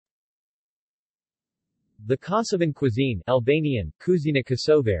The Kosovan cuisine Albanian, cuisine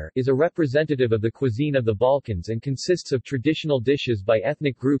Kosovar, is a representative of the cuisine of the Balkans and consists of traditional dishes by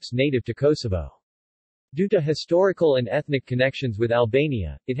ethnic groups native to Kosovo. Due to historical and ethnic connections with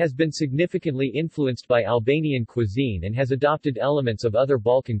Albania, it has been significantly influenced by Albanian cuisine and has adopted elements of other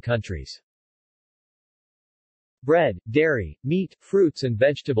Balkan countries. Bread, dairy, meat, fruits and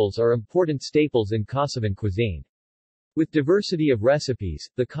vegetables are important staples in Kosovan cuisine. With diversity of recipes,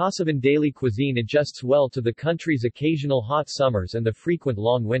 the Kosovan daily cuisine adjusts well to the country's occasional hot summers and the frequent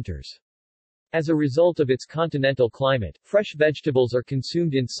long winters. As a result of its continental climate, fresh vegetables are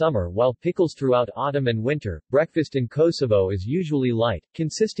consumed in summer while pickles throughout autumn and winter. Breakfast in Kosovo is usually light,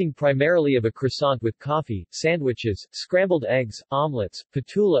 consisting primarily of a croissant with coffee, sandwiches, scrambled eggs, omelets,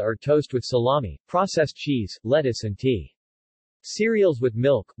 patula or toast with salami, processed cheese, lettuce and tea. Cereals with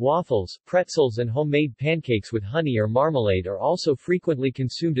milk, waffles, pretzels and homemade pancakes with honey or marmalade are also frequently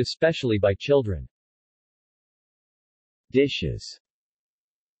consumed, especially by children. Dishes.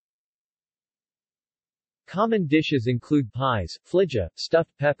 Common dishes include pies, flija,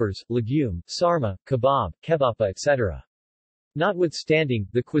 stuffed peppers, legume, sarma, kebab, kebapa etc. Notwithstanding,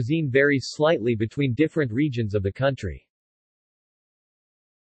 the cuisine varies slightly between different regions of the country.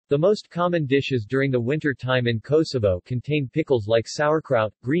 The most common dishes during the winter time in Kosovo contain pickles like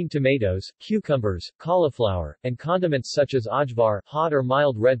sauerkraut, green tomatoes, cucumbers, cauliflower, and condiments such as ajvar, hot or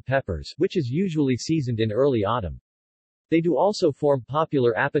mild red peppers, which is usually seasoned in early autumn. They do also form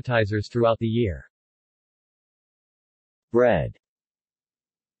popular appetizers throughout the year. Bread.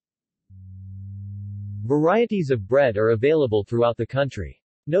 Varieties of bread are available throughout the country.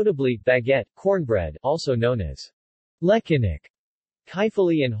 Notably, baguette, cornbread, also known as lekenik,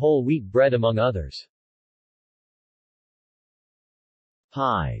 kaifali and whole wheat bread among others.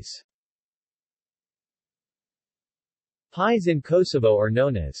 Pies. Pies in Kosovo are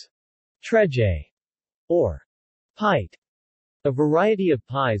known as treje or pite. A variety of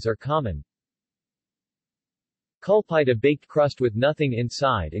pies are common. Kulpite, a baked crust with nothing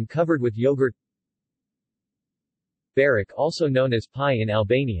inside and covered with yogurt. Barik, also known as pie in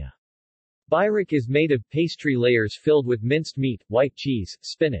Albania. Barik is made of pastry layers filled with minced meat, white cheese,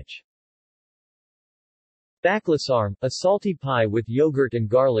 spinach. Baklasarm, a salty pie with yogurt and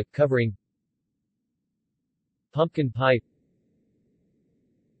garlic covering. Pumpkin pie.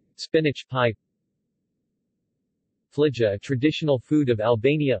 Spinach pie. Flija, a traditional food of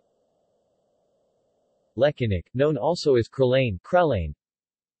Albania. Lekenik, known also as krelane,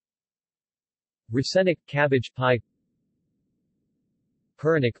 Rasenik, cabbage pie.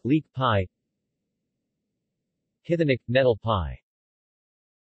 Puranik, leek pie. Hithanik, nettle pie.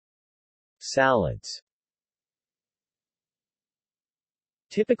 Salads.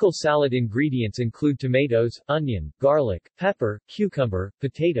 Typical salad ingredients include tomatoes, onion, garlic, pepper, cucumber,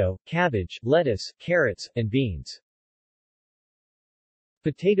 potato, cabbage, lettuce, carrots, and beans.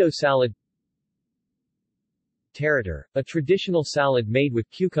 Potato salad. Tarator, a traditional salad made with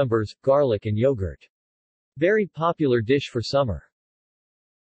cucumbers, garlic and yogurt. Very popular dish for summer.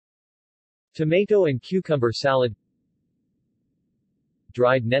 Tomato and cucumber salad.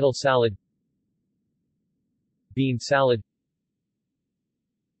 Dried nettle salad. Bean salad.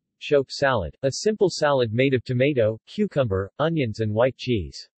 Shope salad, a simple salad made of tomato, cucumber, onions and white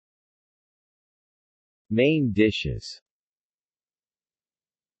cheese. Main dishes.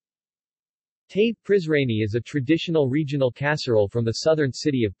 Tave Prizreni is a traditional regional casserole from the southern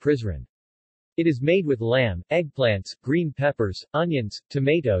city of Prizren. It is made with lamb, eggplants, green peppers, onions,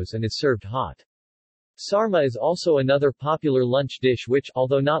 tomatoes and is served hot. Sarma is also another popular lunch dish which,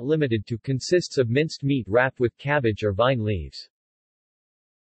 although not limited to, consists of minced meat wrapped with cabbage or vine leaves.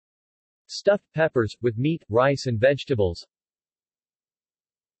 Stuffed peppers, with meat, rice and vegetables.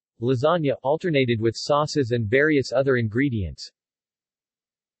 Lasagna, alternated with sauces and various other ingredients.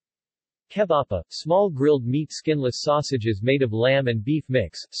 Kebapa, small grilled meat skinless sausages made of lamb and beef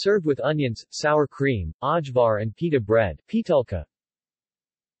mix, served with onions, sour cream, ajvar and pita bread. Pitulka.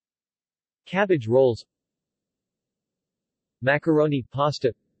 Cabbage rolls. Macaroni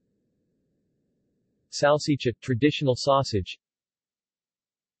pasta. Salsicha, traditional sausage.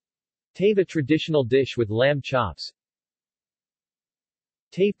 Tave, traditional dish with lamb chops.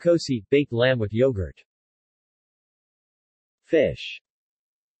 Tave kosi, baked lamb with yogurt. Fish.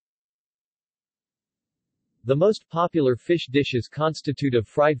 The most popular fish dishes constitute of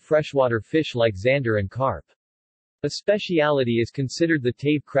fried freshwater fish like zander and carp. A speciality is considered the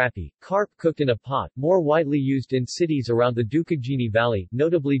tave crappie, carp cooked in a pot, more widely used in cities around the Dukagjini Valley,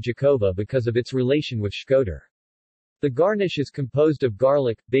 notably Jakova because of its relation with shkoder. The garnish is composed of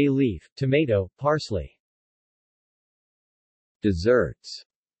garlic, bay leaf, tomato, parsley. Desserts.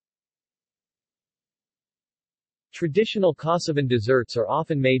 Traditional Kosovan desserts are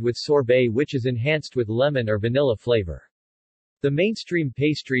often made with sorbet, which is enhanced with lemon or vanilla flavor. The mainstream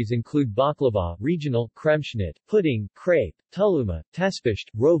pastries include baklava, regional, kremšnit, pudding, crepe, tuluma,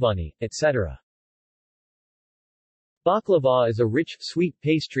 tespishte, rovani, etc. Baklava is a rich, sweet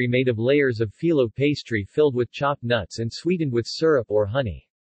pastry made of layers of phyllo pastry filled with chopped nuts and sweetened with syrup or honey.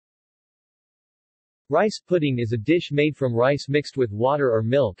 Rice pudding is a dish made from rice mixed with water or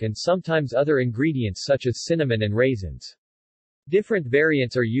milk and sometimes other ingredients such as cinnamon and raisins. Different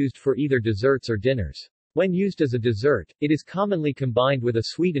variants are used for either desserts or dinners. When used as a dessert, it is commonly combined with a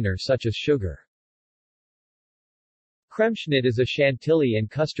sweetener such as sugar. Kremšnit is a chantilly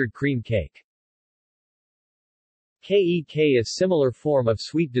and custard cream cake. Kek is similar form of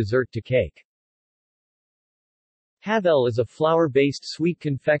sweet dessert to cake. Havel is a flour-based sweet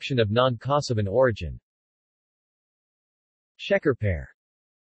confection of non-Kosovan origin. Şekerpare.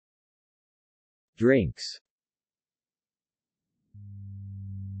 Drinks.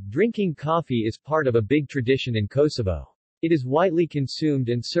 Drinking coffee is part of a big tradition in Kosovo. It is widely consumed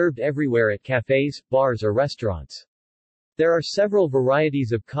and served everywhere at cafes, bars or restaurants. There are several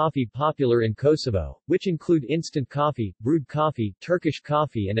varieties of coffee popular in Kosovo, which include instant coffee, brewed coffee, Turkish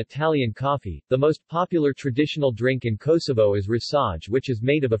coffee and Italian coffee. The most popular traditional drink in Kosovo is risaj, which is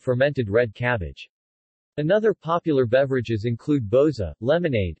made of a fermented red cabbage. Another popular beverages include boza,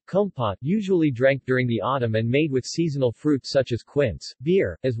 lemonade, kompot, usually drank during the autumn and made with seasonal fruits such as quince,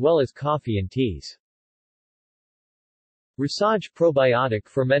 beer, as well as coffee and teas. Risaj probiotic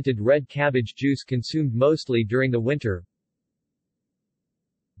fermented red cabbage juice consumed mostly during the winter.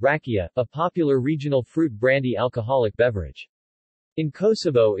 Rakia, a popular regional fruit brandy alcoholic beverage. In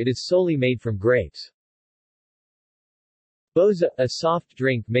Kosovo it is solely made from grapes. Boza, a soft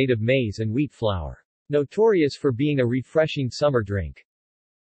drink made of maize and wheat flour. Notorious for being a refreshing summer drink.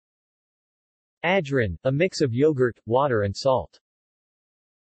 Ajrin, a mix of yogurt, water and salt.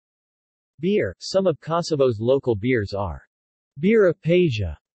 Beer, some of Kosovo's local beers are Bira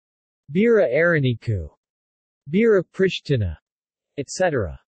Paja, Bira Araniku, Bira Prishtina,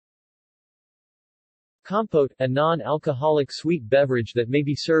 etc. Compote, a non-alcoholic sweet beverage that may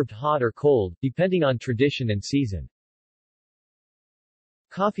be served hot or cold, depending on tradition and season.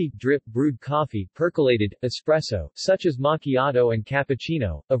 Coffee, drip, brewed coffee, percolated, espresso, such as macchiato and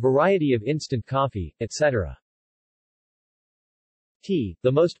cappuccino, a variety of instant coffee, etc. Tea,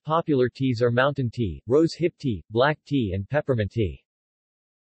 the most popular teas are mountain tea, rose hip tea, black tea and peppermint tea.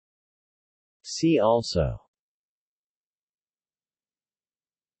 See also: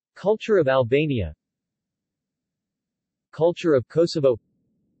 Culture of Albania, Culture of Kosovo,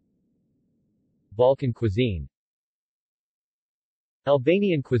 Balkan cuisine,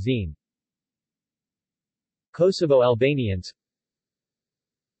 Albanian cuisine, Kosovo Albanians,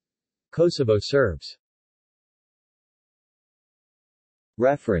 Kosovo Serbs.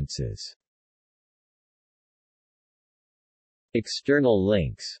 References. External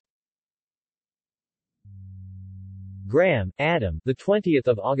links. Graham, Adam, the 20th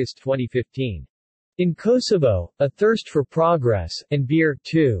of August 2015. In Kosovo, A Thirst for Progress, and Beer,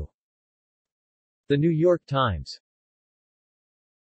 too. The New York Times.